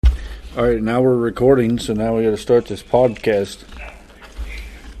All right, now we're recording, so now we got to start this podcast.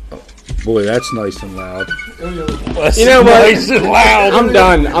 Boy, that's nice and loud. You know what? Nice and loud. I'm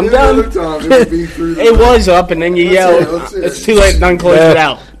done. It was up, and then you yelled. It's too late. Done closed it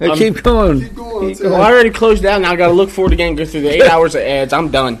out. Hey, keep going. Well, I already closed it out. Now I got to look forward again. Go through the 8 hours of ads.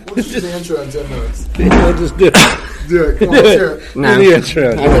 I'm done. We'll just do the intro in 10 minutes. Yeah, just do it. Do it. Come on, let's hear it. No, Do the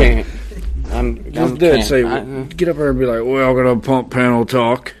intro. I can't. Just do it. Say, get up there and be like, welcome to Pump Panel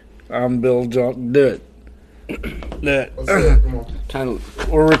Talk. I'm Bill Johnson. Do it. Let's do it. Come on. Kind of.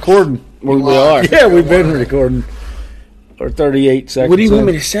 We're recording. We are. Yeah, we've been recording. Or 38 seconds. What do you want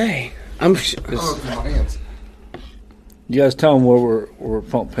me in. to say? I'm. Oh, my hands. You guys tell them where we're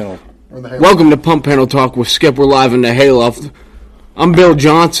Pump Panel. Welcome to Pump Panel Talk with Skip. We're live in the hayloft. I'm Bill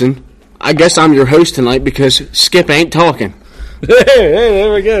Johnson. I guess I'm your host tonight because Skip ain't talking. Hey,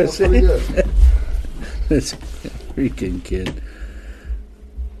 there we go. That's pretty good. This freaking kid.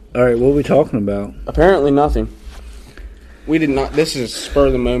 All right, what are we talking about? Apparently nothing. We did not. This is spur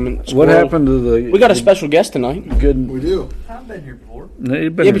of the moment. What happened to the... We got a special guest tonight. Good... We do. I've been here before. No, Yeah,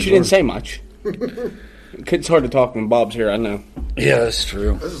 but you didn't say much. It's hard to talk when Bob's here, I know. Yeah, that's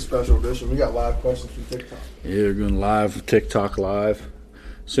true. This is a special edition. We got live questions from TikTok. Yeah, we're going live, TikTok live.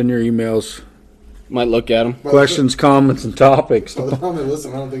 Send your emails, Might look at him. questions, comments, and topics. By the time they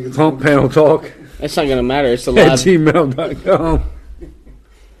listen, I don't think it's Pump Panel Talk It's not going to matter. It's a at live. gmail.com.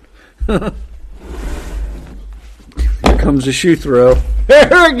 Here comes the shoe throw.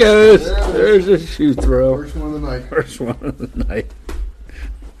 There it goes. There's a shoe throw. First one of the night. First one of the night.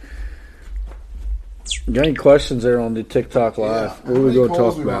 Got any questions there on the TikTok live? Yeah. What are we going to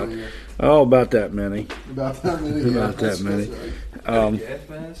talk How many calls we about? got here? Oh, about that many. About that many. About that many. Right. Gas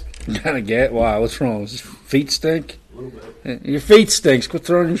mask? Kind of get why? What's wrong? Does his feet stink? A little bit. Your feet stinks. Quit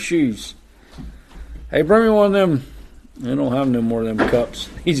throwing your shoes. Hey, bring me one of them. I don't have no more of them cups.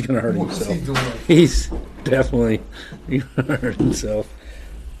 He's gonna hurt What's he himself. doing? He's definitely gonna hurt himself.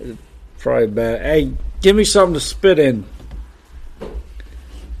 It's probably bad. Hey, give me something to spit in.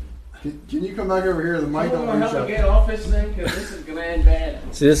 Can you come back over here? The mic don't reach up. get off this thing because this is going to end bad.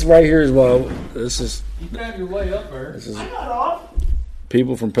 See, this right here is well. This is You found your way up there.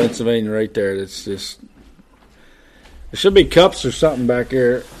 people from Pennsylvania right there. That's just. There should be cups or something back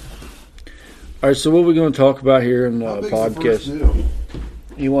there. All right, so what are we going to talk about here in the How big's the first podcast? dew?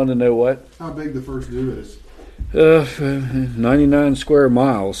 You want to know what? How big the first dew is 99 square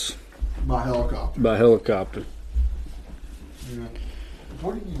miles by helicopter. by helicopter. Yeah.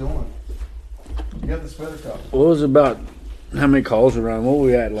 What are you doing? You got the spitter cup. What was about how many calls around? What were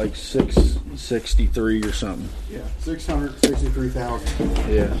we at? Like 663 or something. Yeah,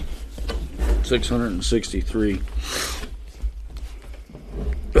 663,000. Yeah. 663.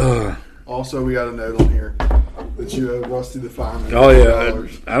 Also, we got a note on here that you owe Rusty the Fireman. Oh, yeah.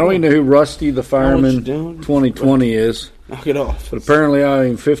 $100. I don't even know who Rusty the Fireman doing? 2020 is. Knock it off. But apparently I owe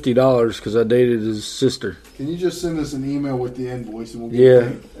him $50 because I dated his sister. Can you just send us an email with the invoice and we'll get Yeah.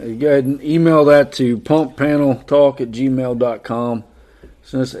 it paid? You go ahead and email that to pumppaneltalk@gmail.com.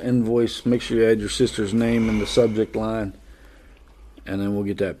 Send us an invoice. Make sure you add your sister's name in the subject line. And then we'll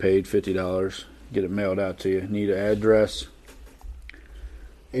get that paid, $50. Get it mailed out to you. Need an address.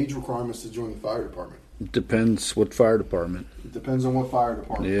 Age requirements to join the fire department. It depends what fire department. It depends on what fire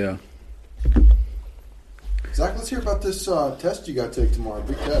department. Yeah. Zach, let's hear about this test you got to take tomorrow.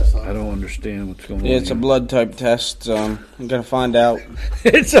 Big test, huh? I don't understand what's going on. Yeah, it's a blood type test. I'm going to find out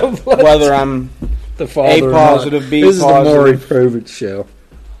It's a blood whether I'm the father A or positive, not. B This positive. is the Maury Povich show.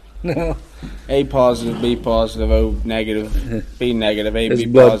 No. A positive, B positive, O negative, B negative, A His B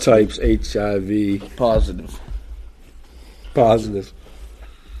blood positive, type's HIV positive. positive.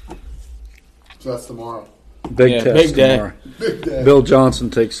 So that's tomorrow. Big Yeah, test big day. tomorrow. Big day. Bill Johnson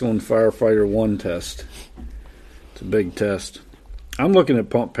takes on Firefighter 1 test. It's a big test. I'm looking at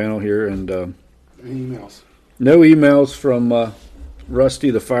Pump Panel here, and Any emails? no emails from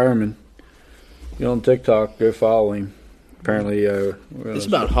Rusty the Fireman. You on TikTok, go follow him. Apparently, we're gonna It's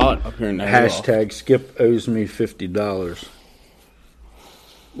about hot up here in the hayloft. hashtag Skip owes me $50.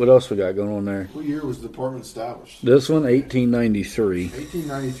 What else we got going on there? What year was the department established? This one, 1893.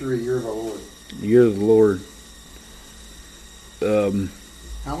 1893, year of our Lord. Year of the Lord.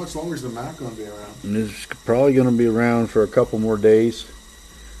 How much longer is the map going to be around? And it's probably going to be around for a couple more days.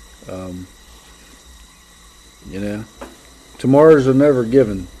 You know, tomorrows are never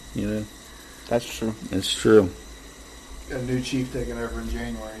given. You know, That's true. it's true. Got a new chief taking over in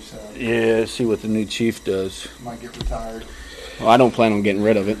January, so Yeah, see what the new chief does. might get retired. Well, I don't plan on getting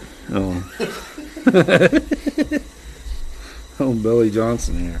rid of it. Oh, oh, Billy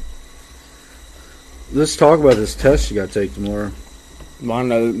Johnson here. Let's talk about this test you got to take tomorrow. Well, I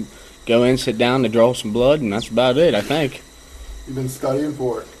know go in, sit down to draw some blood, and that's about it, I think. You've been studying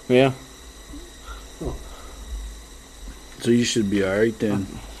for it. Yeah. So you should be all right then.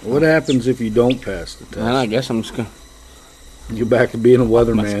 What happens if you don't pass the And I test? guess I'm just going to... You're back to being a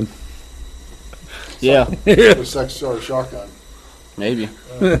weatherman. Yeah, The sex starter shotgun. maybe.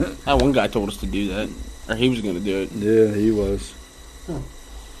 That one guy told us to do that. Or he was going to do it. Yeah, he was. I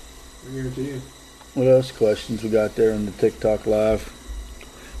guarantee you. What else questions we got there on the TikTok live?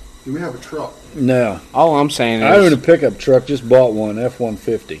 Do we have a truck? No. All I'm saying I own a is pickup truck, just bought one,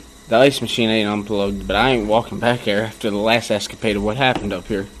 F-150. the ice machine ain't unplugged, but I ain't walking back there after the last escapade of what happened up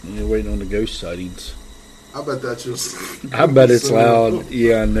here. You're waiting on the ghost sightings. I bet that's just. I bet it's loud.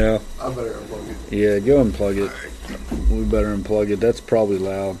 Yeah, I know. I better unplug it. Yeah, go unplug it. We better unplug it. That's probably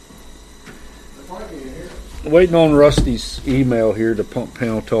loud. Waiting on Rusty's email here to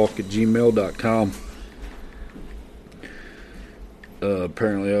pumppaneltalk@gmail.com.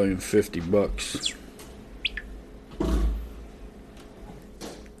 Apparently I owe him $50.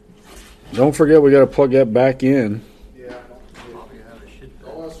 Don't forget we got to plug that back in. Yeah.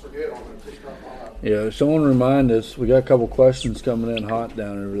 Don't let us forget on the TikTok live. Yeah, someone remind us. We got a couple questions coming in hot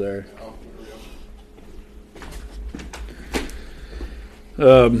down over there. Oh,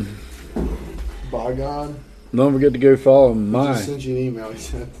 here we go. Bygone. Don't forget to go follow I my. just sent you an email. He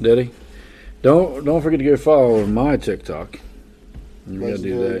said. Did he? Don't forget to go follow my TikTok. You gotta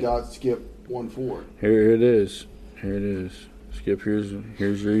do Legendary that. dot skip 14. Here it is. Here it is. Skip. Here's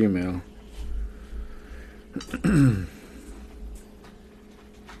your email.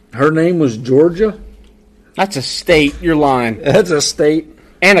 Her name was Georgia. That's a state. You're lying. That's a state.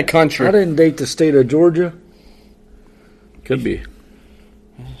 And a country. I didn't date the state of Georgia. Could be.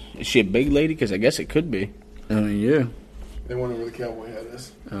 Is she a big lady? Because I guess it could be. I mean, yeah. They wonder where the cowboy hat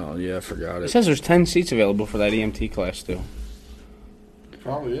is. Oh yeah, I forgot It it. says there's 10 seats available for that EMT class still.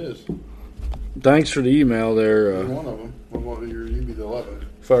 Probably is. Thanks for the email there, You're one of them. You'd be the 11th.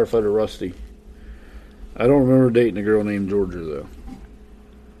 Firefighter Rusty. I don't remember dating a girl named Georgia though.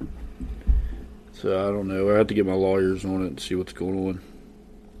 So I don't know. I have to get my lawyers on it and see what's going on.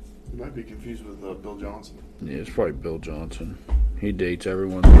 You might be confused with Bill Johnson. Yeah, it's probably Bill Johnson. He dates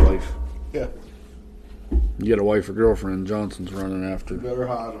everyone's wife. Yeah. You got a wife or girlfriend Johnson's running You after. better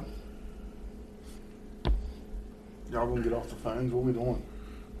hide him. Y'all gonna get off the phones? What we doing?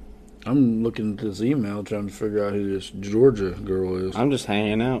 I'm looking at this email trying to figure out who this Georgia girl is. I'm just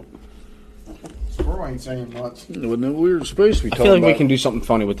hanging out. Squirrel ain't saying much. Well, no, we were supposed to be I talking feel like we about- can do something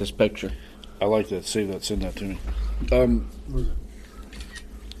funny with this picture. I like that. Save that. Send that to me. What is it?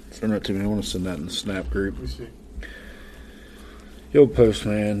 Send that to me. I want to send that in the Snap group. Let me see. Yo,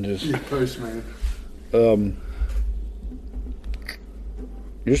 postman, just You postman.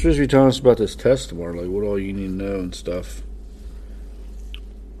 you're supposed to be telling us about this test tomorrow, like what all you need to know and stuff.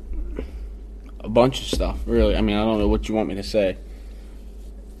 A bunch of stuff, really. I mean, I don't know what you want me to say.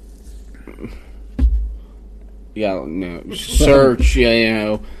 Yeah, no. Search, yeah, you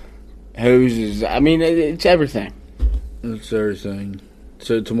know. Hoses. I mean, it's everything. That's everything.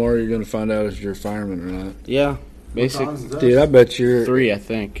 So tomorrow you're going to find out if you're a fireman or not. Yeah, What basic. time is that? Dude, I bet your 3, I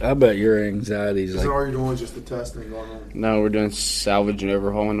think. I bet your anxiety's Is like. that all you're doing? Just the testing going on? No, we're doing salvage and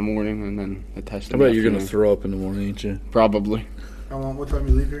overhaul in the morning, and then the test. I in the bet you're going to afternoon. throw up in the morning, ain't you? Probably. How long? What time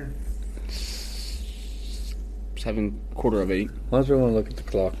you leave here? 7, quarter of 8. Why do I want to look at the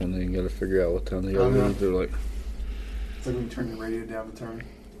clock and then you got to figure out what time they I know. are? They're like, It's like when you turn your radio down to turn.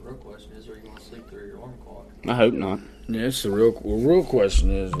 The real question is, are you going to sleep through your alarm clock? I hope not. yeah. It's the real question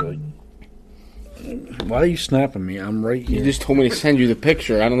is like, why are you snapping me? I'm right You here. just told me to send you the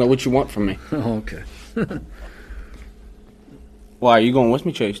picture. I don't know what you want from me. Oh, okay. Why, are you going with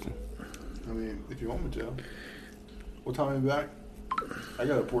me, Chaston? I mean, if you want me to. What time are you back? I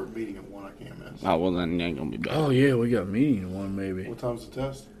got an important meeting at 1 I can't miss. Oh, well, then you ain't going to be back. Oh yeah, we got a meeting at 1 maybe. What time's the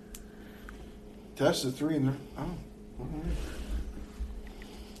test? Test is 3 and they're... Oh. All right.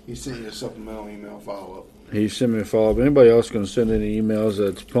 He sent you a supplemental email follow-up. He sent me a follow up. Anybody else going to send any emails?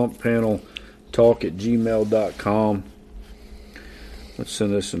 That's pumppaneltalk@gmail.com. Let's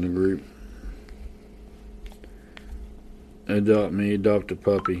send this in the group. Adopt a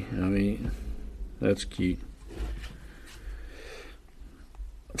puppy. I mean, that's cute.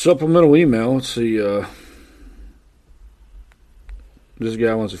 Supplemental email. Let's see. This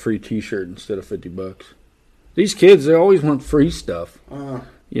guy wants a free T-shirt instead of $50. These kids, they always want free stuff.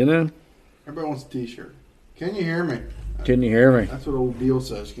 You know? Everybody wants a t-shirt. Can you hear me? Can you hear me? That's what old Deal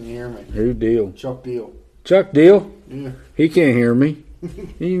says. Can you hear me? Who Deal? Chuck Deal. Chuck Deal? Yeah. He can't hear me.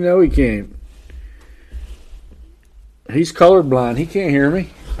 You know he can't. He's colorblind. He can't hear me.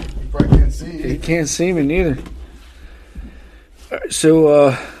 You probably can't see He you. can't see me neither. All right,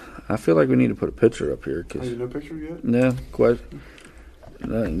 so I I feel like we need to put a picture up here. Oh, Cause, you no picture yet? no, quite.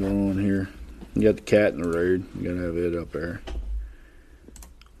 Nothing going on here. You got the cat in the road. You gotta have it up there.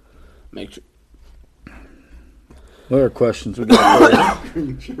 Make sure. What other questions we got?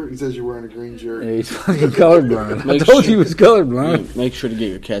 Green shirt. He says you're wearing a green shirt. Yeah, he's fucking colorblind. I Make told sure- you he was colorblind. Make sure to get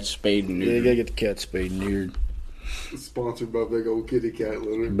your cat spayed and Yeah, you neutered. gotta get the cat spayed and neutered. Sponsored by Big Old Kitty Cat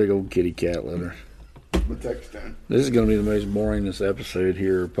Litter. Big old kitty cat litter. The text down. This is gonna be the most boringest episode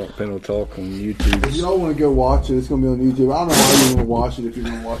here. Pump Panel Talk on If YouTube. y'all want to go watch it, it's going to be on YouTube. I don't know why you want to watch it if you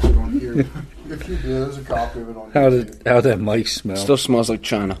want to watch it on here. If you do, there's a copy of it on YouTube. How that mic smell? Still smells like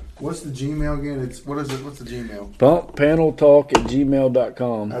China. What's the Gmail again? It's what is it? What's the Gmail?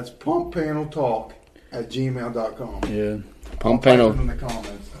 PumpPanelTalk@gmail.com. That's pumppaneltalk@gmail.com. Yeah, Pump I'll type panel. it in the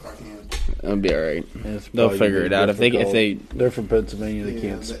comments if I can. That'll be all right. it's They'll probably figure gonna it be out. If difficult. they They're from Pennsylvania, they Yeah,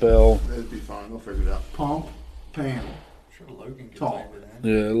 can't that- spell. That'd be fine. They'll figure it out. Pump panel. Sure, Logan can Talk. type it in.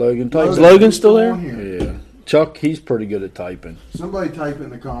 Yeah, Logan types. Logan still there? on here. Yeah, Chuck, he's pretty good at typing. Somebody type it in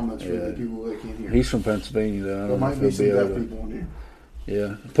the comments for Yeah. the people that can't hear. He's from Pennsylvania, though. I There don't know might if be he'll some be deaf able to. people on here.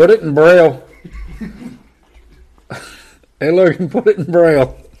 Yeah, put it in Braille. Hey, Logan, put it in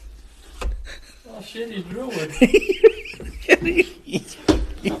Braille. Oh shit, he's drooling. He's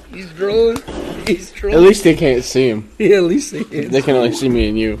drooling. He's At drooling. least they can't see him. Yeah, at least he is. They can only see me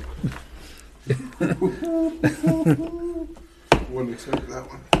and you. Wouldn't expect that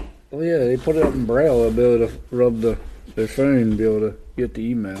one. Well, yeah, they put it up in Braille. They'll be able to rub their phone and be able to get the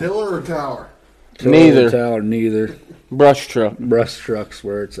email. Tiller or tower? Neither. Tower, neither. Brush truck. Brush truck's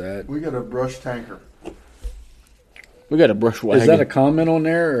where it's at. We got a brush tanker. We got a brush wagon. Is that a comment on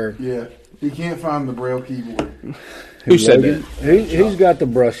there? Or Yeah. He can't find the Braille keyboard. Who said Logan? Who's got the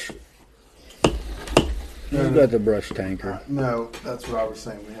brush? Who's got the brush tanker? No, that's what I was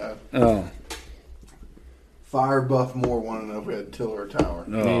saying we had. Oh, Fire Buff Moore wanted to know if we had Tiller or tower.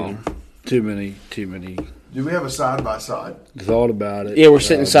 no. Too many. Do we have a side by side? Thought about it. Yeah, we're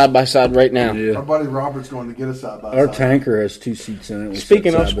sitting side by side right now. Our Yeah. buddy Robert's going to get a side by Our side. tanker has 2 seats in it. We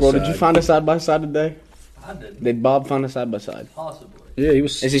Speaking sit of side by squirrel, did you side. find a side by side today? I didn't. Did Bob find a side by side? Possibly. Yeah, he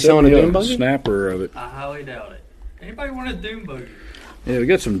was. Is he selling a sitting dune on buggy? Snapper of it. I highly doubt it. Anybody want a doom buggy? Yeah, we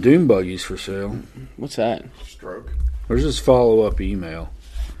got some dune buggies for sale. What's that? Stroke. Where's this follow-up email?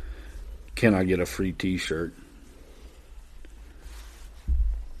 Can I get a free T-shirt?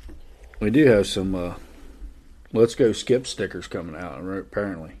 We do have some Let's Go Skip stickers coming out, right,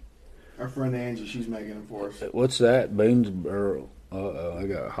 apparently. Our friend Angie, she's making them for us. What's that? Bones Burrow. Uh-oh, I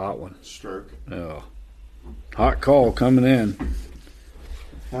got a hot one. Stroke. Oh. Hot call coming in.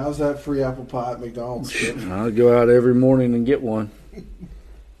 How's that free apple pie at McDonald's? Skip? I'll go out every morning and get one.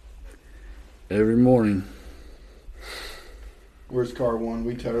 Every morning. Where's car one?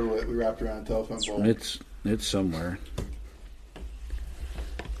 We totaled it. We wrapped around a telephone pole. It's somewhere.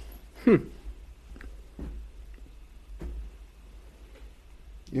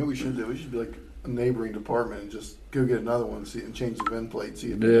 You know what we should do? We should be like a neighboring department and just go get another one see, and change the VIN plate.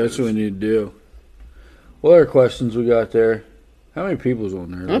 See if Yeah, that's what we need to do. What other questions we got there? How many people's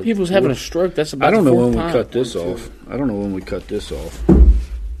on there? How many people's having a stroke? That's about I don't the know fourth when we time. cut this One, two. off. I don't know when we cut this off.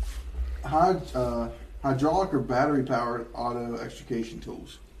 Hydraulic or battery powered auto extrication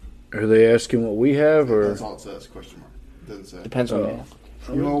tools. Are they asking what we have, or That's all it says. Question mark. Doesn't say. Depends on Oh. you.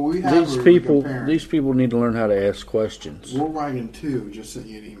 You know what we have. these or we people? comparing? These people need to learn how to ask questions. Warwagon 2 just sent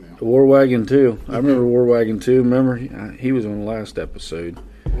you an email. War Wagon 2. I remember War Wagon 2. Remember he was on the last episode.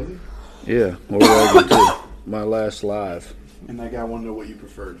 Was he? Yeah, War Wagon 2. My last live. And that guy wanted to know what you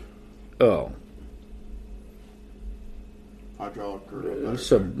preferred. Oh, Hydraulic or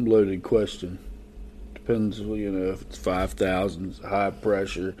that's a loaded question. Depends, if it's 5,000, high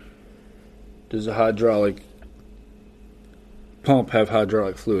pressure. Does a hydraulic pump have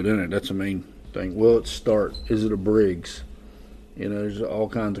hydraulic fluid in it? That's the main thing. Will it start? Is it a Briggs? There's all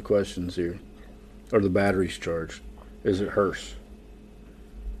kinds of questions here. Are the batteries charged? Is it Hearst?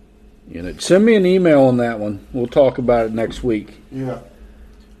 Send me an email on that one. We'll talk about it next week. Yeah.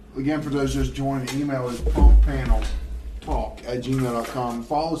 Again, for those just joining, the email is pumppaneltalk@gmail.com.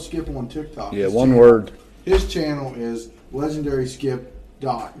 Follow Skip on TikTok. Yeah, His one channel- word. His channel is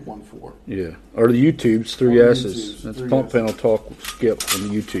legendaryskip.14. Yeah. Or the YouTubes, 3 Or S's. YouTubes, That's 3 Pump S's. Panel Talk Skip on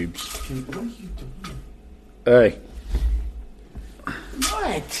the YouTubes. What are you doing? Hey.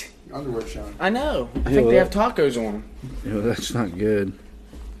 What? Your underwear showing. I know. I Yeah, think they well, have tacos on them. That's not good.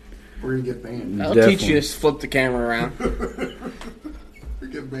 We're going to get banned. I'll Definitely. teach you to flip the camera around. We're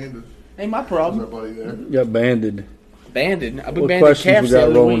getting banned. Ain't my There's problem. our buddy there. Got banded. Banded. I've been What banded questions calves we the got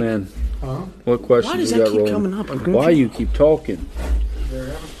other rolling week. in? Huh? What questions Why does we that got keep rolling? coming up? I'm Why confused. you keep talking? They're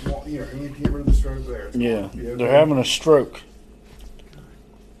having, you need to get rid of the stroke there. It's Yeah, fine. they're having a stroke.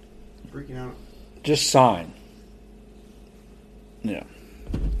 freaking out. Just sign. Yeah.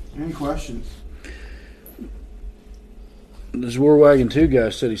 Any questions? This War Wagon 2 guy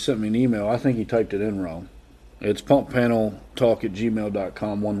said he sent me an email. I think he typed it in wrong. It's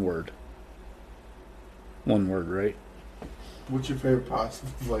pumppaneltalk@gmail.com, one word. One word, right? What's your favorite pasta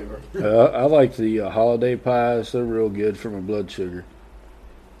flavor? I like the holiday pies. They're real good for my blood sugar.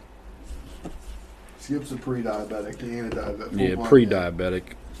 Skip's a pre-diabetic and a diabetic. Yeah, pre-diabetic.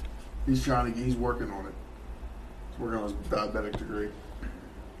 He's working on it. He's working on his diabetic degree.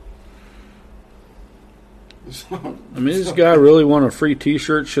 I mean, this guy really want a free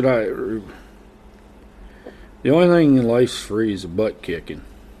T-shirt? Should I? The only thing in life's free is a butt kicking.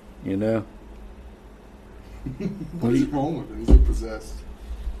 You know? What is wrong with him? He's like possessed.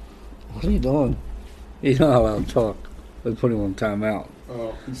 What are you doing? He's not allowed to talk. They put him on timeout.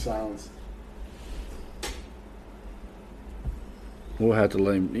 Oh, he's silenced. We'll have to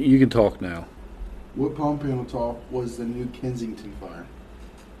let him. You can talk now. What pump panel talk was the new Kensington fire?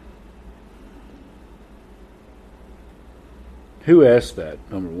 Who asked that?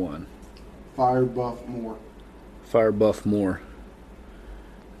 Number one. Fire Buff Moore. Fire Buff Moore.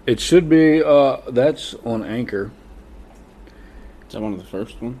 It should be. That's on Anchor, Is that one of the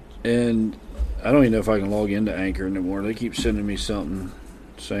first ones? and I don't even know if I can log into Anchor anymore. They keep sending me something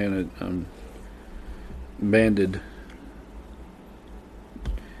saying that I'm banded.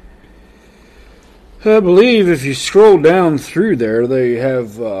 I believe if you scroll down through there, they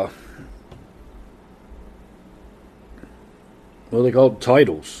have what they call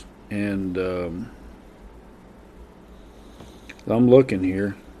titles, and I'm looking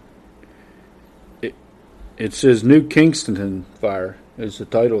here. It says New Kingston Fire is the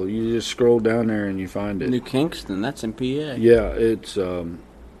title. You just scroll down there and you find it. New Kingston, that's in PA. Yeah, it's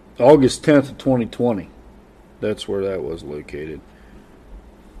August 10th of 2020. That's where that was located.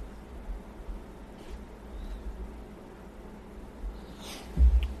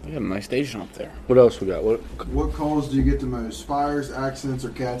 We got a nice station up there. What else we got? What What calls do you get the most? Fires, accidents, or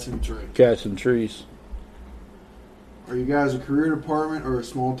cats in the tree? cats and trees? Are you guys a career department or a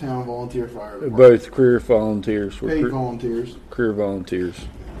small town volunteer fire department? Both career volunteers. Paid volunteers. Career volunteers.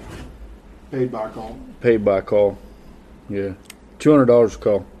 Paid by call. Paid by call. Yeah. $200 a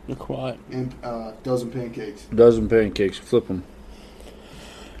call. You're quiet. And dozen pancakes. Dozen pancakes. Flip them.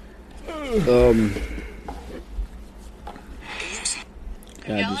 God,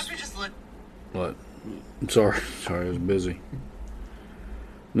 Y'all just- ever just look? What? I'm sorry. Sorry, I was busy.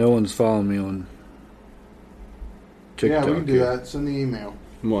 No one's following me on TikTok. Yeah, we can do yet. that. Send the email.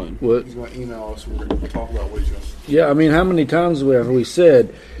 What? What? He's going to email us. We're going to talk about what he just. Yeah, I mean, how many times have we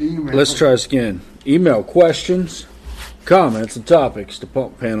said, Email. let's try this again. Email questions, comments, and topics to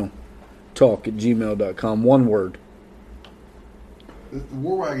pumppaneltalk@gmail.com. One word. The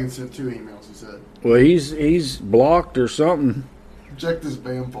War Wagon sent 2 emails, he said. Well, he's blocked or something. Check this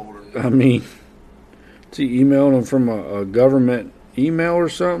spam folder. I mean, is he emailing them from a government email or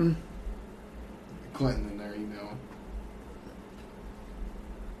something? Clinton in there emailing.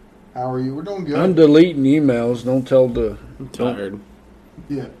 How are you? We're doing good. I'm deleting emails. Don't tell the. I'm tired.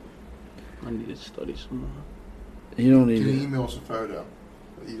 Yeah. I need to study some more. You don't Can you need. email us a photo?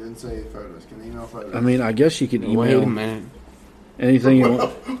 You didn't say photos. Can you email photos? I mean, I guess you can Wait a email minute. anything you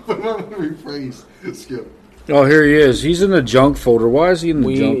want. rephrase. Skip. Oh, here he is. He's in the junk folder. Why is he in the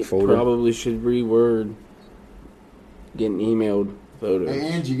We junk folder? probably should reword getting emailed photos. Hey,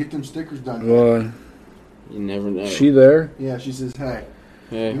 Angie, get them stickers done. yet? Why? You never know. She there? Yeah, she says, hey,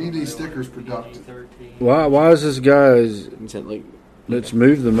 yeah. we need these stickers productive. 13. Why is this guy's? He said, like, Let's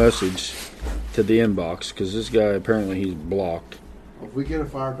move the message to the inbox because this guy apparently he's blocked. If we get a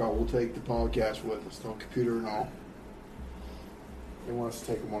fire call, we'll take the podcast with us, no computer and all. They want us to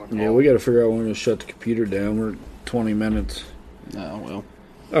take them on a call. Yeah, we got to figure out when we're gonna shut the computer down. We're at 20 minutes. oh, well.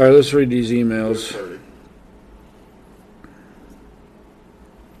 All right, let's read these emails. 30.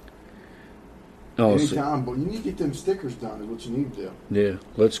 Oh, so, Anytime, but you need to get them stickers done is what you need to do. yeah.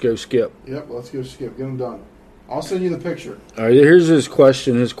 Let's go skip. Yep, let's go skip. Get them done. I'll send you the picture. All right, here's his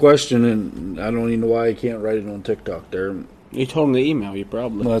question. His question, and I don't even know why he can't write it on TikTok. There, You told him to email you,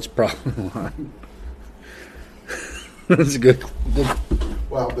 probably. well, that's probably why. That's good.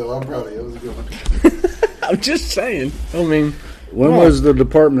 Wow, Bill, I'm proud of you. That was a good one. I'm just saying. I mean, When was the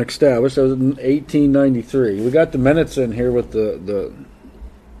department established? That was in 1893. We got the minutes in here with the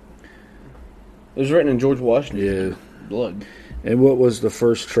it was written in George Washington. yeah. Blood. And what was the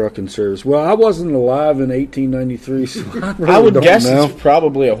first truck in service? Well, I wasn't alive in 1893, so I really I would don't guess know. it's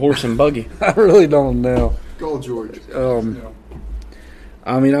probably a horse and buggy. I really don't know. Go, George. All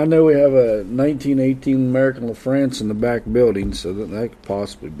I mean, I know we have a 1918 American LaFrance in the back building, so that could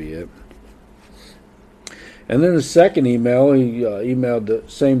possibly be it. And then the second email, he emailed the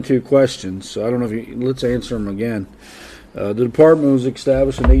same two questions. So I don't know if let's answer them again. The department was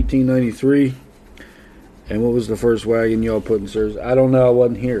established in 1893. And what was the first wagon y'all put in service? I don't know. I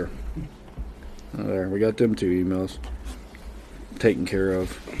wasn't here. There, we got them two emails taken care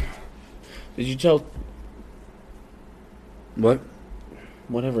of. Did you tell What?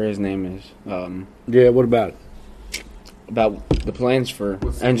 whatever his name is Yeah, what about it? about the plans for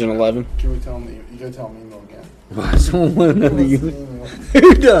What's the Engine email? 11? Can we tell him? You gotta tell him email again. Why someone want to know What's you? the email?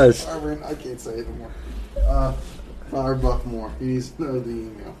 Who does? I can't say it anymore. $5 more. He needs to know the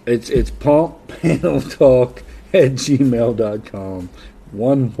email. It's pumppaneltalk@gmail.com.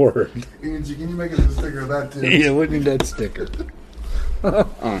 One word. Angie, can you make us a sticker of that too? Yeah, we need that sticker.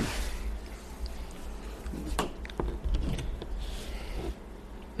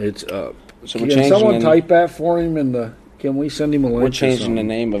 It's up. So we're Can changing someone the, type that for him? And can we send him a link? we're or changing the something?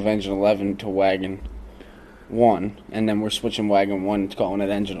 name of Engine 11 to Wagon 1, and then we're switching Wagon 1 to calling it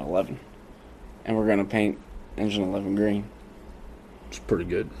Engine 11. And we're going to paint Engine 11 green. It's pretty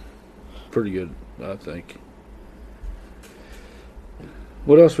good. Pretty good, I think.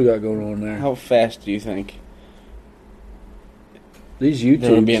 What else we got going on there? How fast do you think These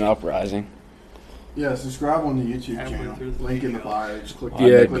there will be an YouTube. uprising? Yeah, subscribe on the YouTube Halfway channel. through the Link in the video. bio. Just click. I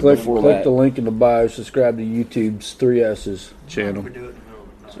Yeah, bet click before click that. the link in the bio. Subscribe to YouTube's 3S's channel. We do it in the middle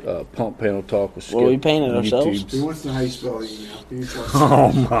of the night. Pump Panel Talk with Skip. Well, we painted on ourselves. YouTube's. He wants to know how you spell email. Can you spell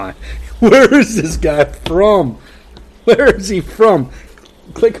Oh my! Where is this guy from? Where is he from?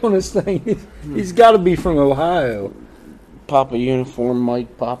 Click on his thing. He's got to be from Ohio. Papa Uniform,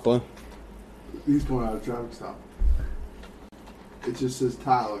 Mike Papa. He's going out of traffic stop. It just says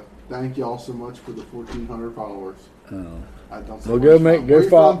Tyler. Thank y'all so much for the 1,400 followers. Oh. I don't. Well, go make- go Where you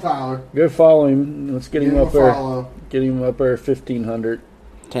follow- from, Tyler. Go follow him. Let's get him Give up there. follow. Get him up there. 1,500.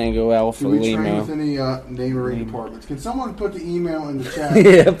 Tango Alpha Do we train Lima. with any name or departments? Can someone put the email in the chat?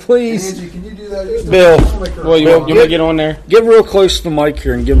 Yeah, please. Angie, can you do that? You still- Bill. I'll make her- Well, you want to get on there? Get real close to the mic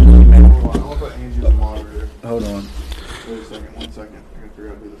here and give him an email. Hold on, I'll put Angie as the moderator. Hold on. Wait a second, 1 second. I gotta figure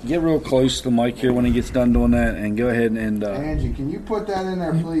out how to do this. Get real close to the mic here when he gets done doing that, and go ahead and Angie, can you put that in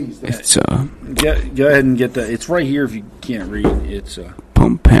there, please? Go go ahead and get that. It's right here if you can't read. It's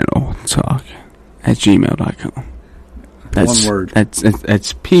Pump Panel Talk at gmail.com. One word. That's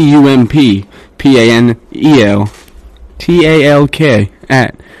PUMPPANELTALK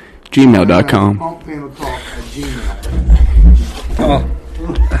at gmail.com. Pump panel talk at Gmail.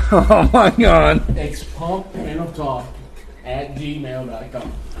 oh my god. It's Pump Panel Talk at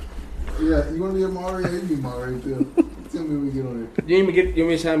gmail.com. Yeah, you want to be a moderator? You be a moderator too. Tell me when we get on here. You want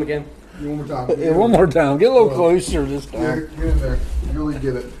me to time again? One more time. Yeah, one more time. Get a little closer this Yeah, time. get in there. You really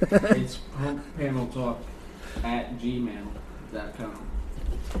get it. It's Pump Panel Talk at gmail.com.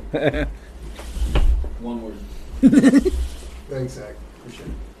 One word. Thanks, Zach. Appreciate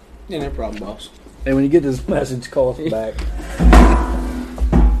it. Yeah, no problem, boss. And when you get this message, call us back.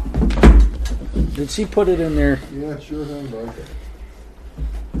 Did she put it in there? Yeah, sure thing, bud.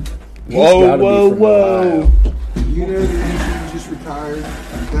 He's gotta be from Ohio. You know the Angie just retired?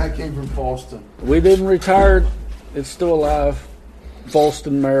 That came from Falston. We didn't retire. It's still alive.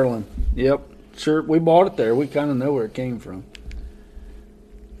 Falston, Maryland. Yep. Sure. We bought it there. We kind of know where it came from.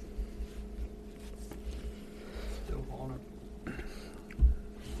 Still on it.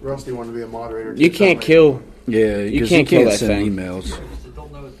 Rusty wanted to be a moderator. You can't kill. Yeah, You 'cause can't kill that send thing. emails. Yeah, 'cause they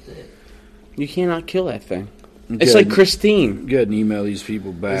don't know it's dead. You cannot kill that thing. Go It's ahead like Christine. Go ahead and email these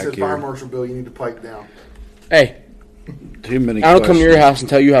people They back said, Fire here. Marshal Bill, you need to pipe down. Hey, Too many I don't come to your questions. house and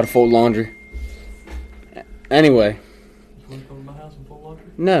tell you how to fold laundry. Anyway, You want to come to my house and pull laundry?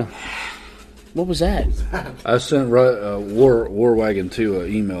 no. What was that? I sent War Wagon 2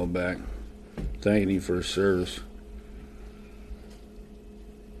 an email back thanking him for his service.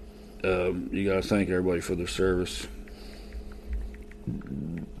 You got to thank everybody for their service.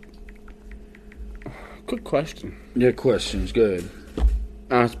 Good question. Yeah, questions. Good.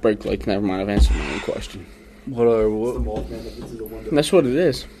 It's brake lights. Never mind. I've answered my own question. What are The what, malt man that gets to the window. That's what it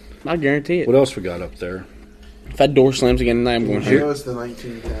is. I guarantee it. what else we got up there? If that door slams again tonight, I'm going You home. know it's the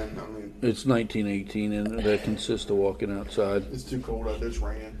 1910. I mean, It's 1918, and that consists of walking outside. it's too cold out there. It's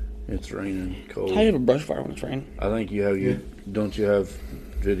raining. It's raining, cold. How do you have a brush fire when it's raining? I think you have don't you have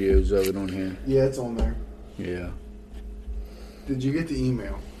videos of it on here? Yeah, it's on there. Yeah. Did you get the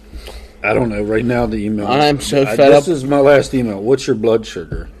email? I don't know. Right now, the email. I'm so fed This up. is my last email. What's your blood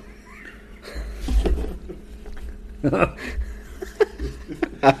sugar?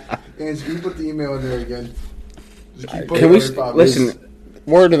 Angie, can you put the email in there again? Just keep putting Can we it every 5 listen? minutes.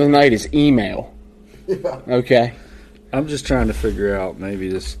 word of the night is email. Yeah. Okay. I'm just trying to figure out maybe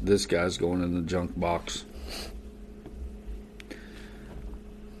this guy's going in the junk box.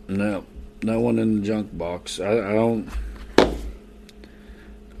 No one in the junk box. I don't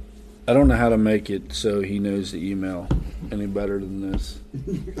know how to make it so he knows the email any better than this.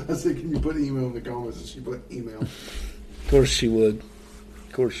 I said, can you put email in the comments? And she put email. Of course she would.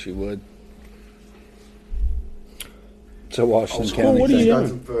 So Washington County. what are you She's got doing?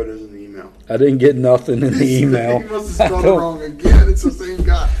 some photos in the email. I didn't get nothing in the email. He must have spelled it wrong again. It's the same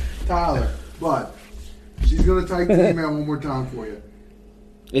guy, Tyler. But she's going to type the email one more time for you.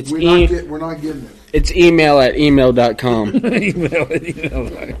 It's We're not getting it. it's email@email.com. email.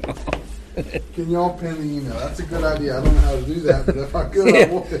 Can y'all pin the email? That's a good idea. I don't know how to do that, but if I could, I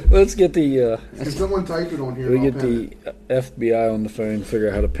would. Let's get the Can someone type it on here? we and I'll get pin the FBI on the phone, figure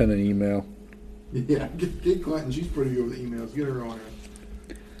out how to pin an email. it. Yeah, get Clinton. She's pretty good with emails. Get her on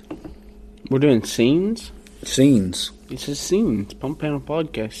here. We're doing scenes? Scenes. It says scenes. Pump Panel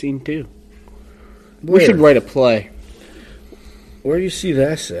Podcast, scene 2. Where? We should write a play. Where do you see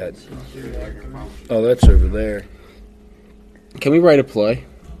that at? Oh, that's over there. Can we write a play?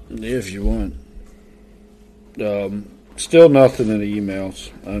 Yeah, if you want. Still nothing in the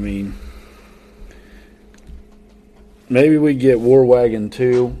emails. I mean, maybe we get War Wagon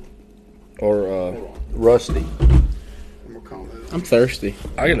 2 or Rusty. I'm thirsty.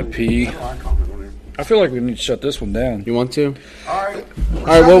 I gotta pee. I comment on here. I feel like we need to shut this one down. You want to? All right. All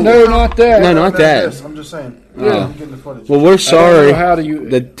right, well, No, not that. No, not that. I'm just saying. Yeah. I'm getting the footage. Well, we're I don't sorry know how do you?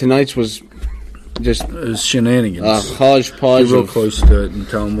 that tonight's was just Shenanigans. hodgepodge Get real of... close to it and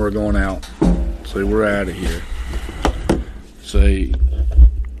tell them we're going out. Say we're out of here. Say,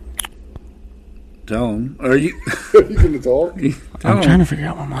 tell them. Are you? you going to talk? Tell I'm 'em. trying to figure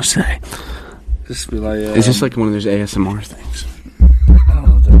out what I'm going to say. Just be like, Is this like one of those ASMR things? I don't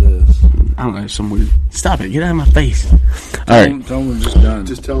know what that is. I don't know, some weird... Stop it, get out of my face. All right. Tell them we're just done.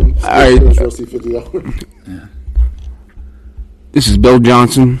 Just tell them. All right. Rusty $50. This is Bill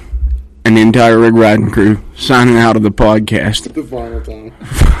Johnson and the entire Rig Riding crew signing out of the podcast. The final time.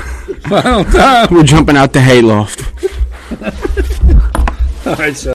 Final time. We're jumping out the hayloft. All right, so.